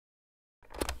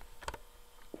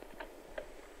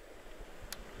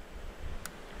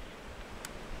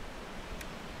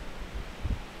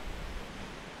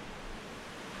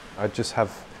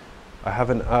I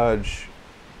have an urge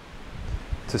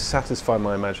to satisfy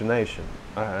my imagination.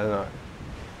 I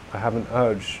have an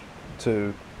urge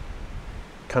to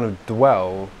kind of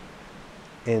dwell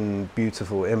in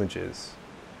beautiful images.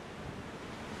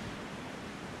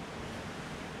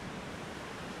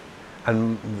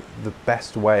 And the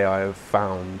best way I have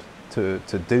found to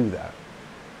do that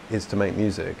is to make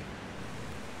music.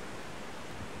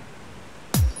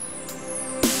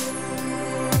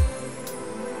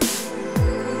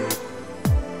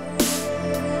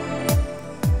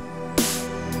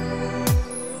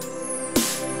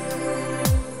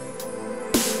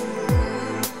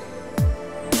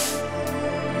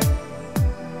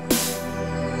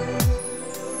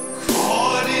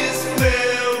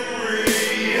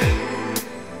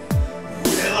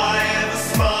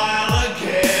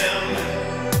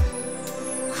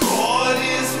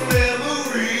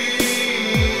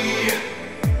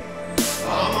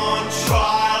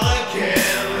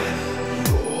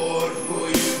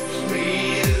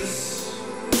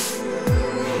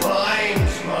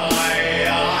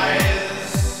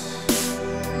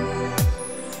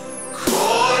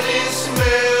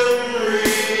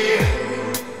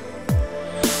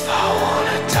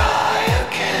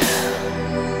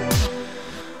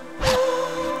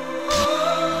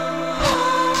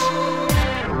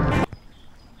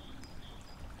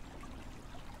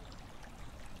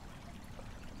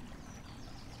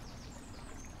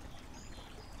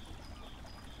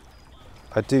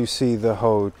 I do see the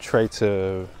whole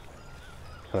Traitor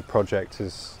kind of project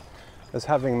as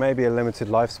having maybe a limited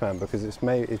lifespan, because it's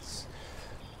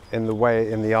in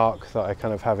the arc that I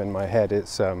kind of have in my head.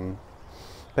 It's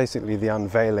basically the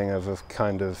unveiling of a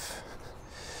kind of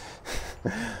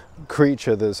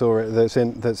creature that's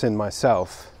in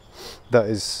myself, that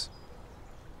is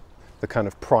the kind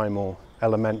of primal,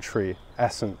 elementary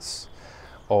essence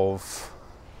of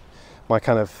my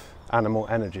kind of animal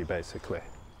energy, basically.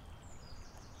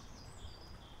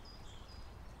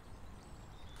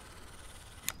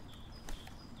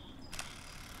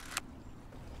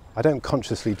 I don't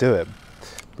consciously do it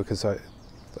because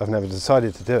I've never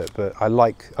decided to do it, but I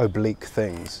like oblique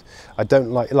things. I don't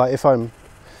like if I'm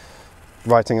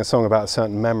writing a song about a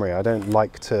certain memory, I don't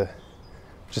like to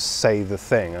just say the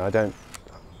thing.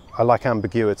 I like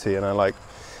ambiguity, and I like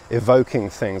evoking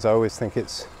things. I always think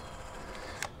it's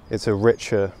a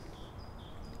richer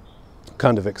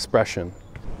kind of expression.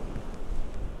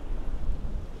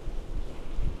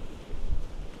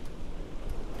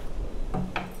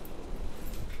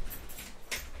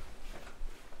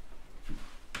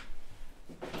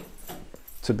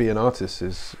 To be an artist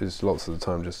is lots of the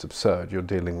time just absurd. You're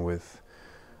dealing with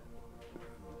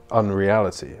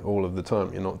unreality all of the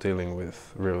time. You're not dealing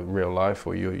with real life,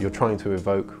 or you're trying to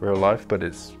evoke real life, but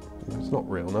it's not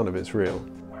real. None of it's real.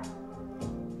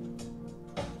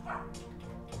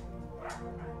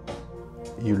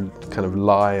 You kind of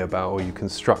lie about, or you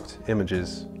construct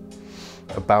images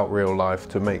about real life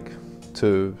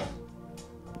to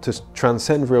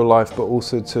transcend real life, but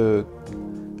also to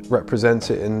represent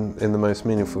it in the most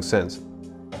meaningful sense.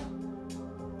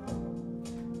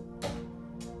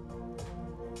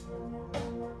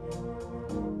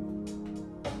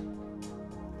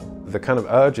 The kind of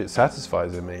urge it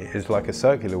satisfies in me is like a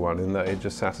circular one, in that it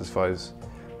just satisfies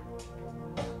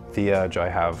the urge I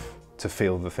have to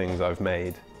feel the things I've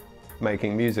made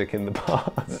making music in the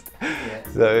past.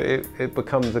 Yes. So it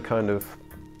becomes a kind of,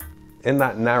 in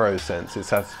that narrow sense, it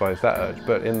satisfies that urge,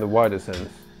 but in the wider sense,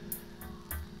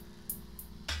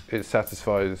 it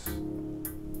satisfies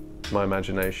my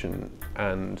imagination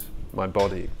and my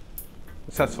body.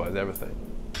 It satisfies everything.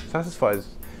 It satisfies,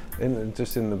 in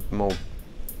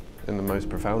the most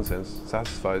profound sense,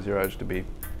 satisfies your urge to be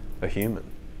a human,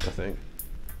 I think.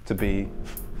 To be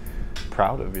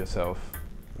proud of yourself,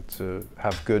 to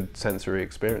have good sensory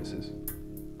experiences.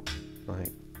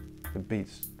 Like, it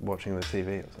beats watching the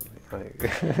TV or something,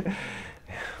 like,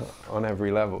 on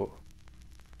every level.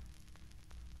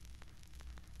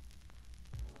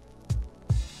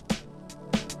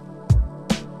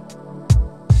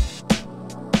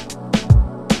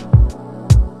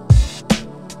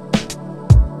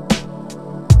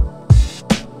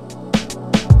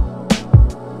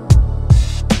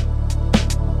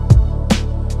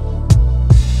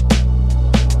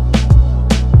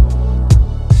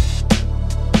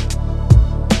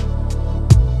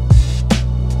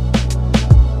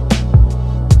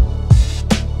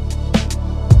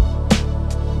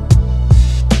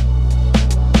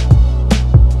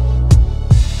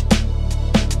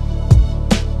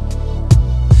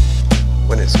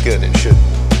 When it's good, it should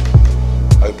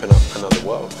open up another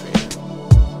world for you.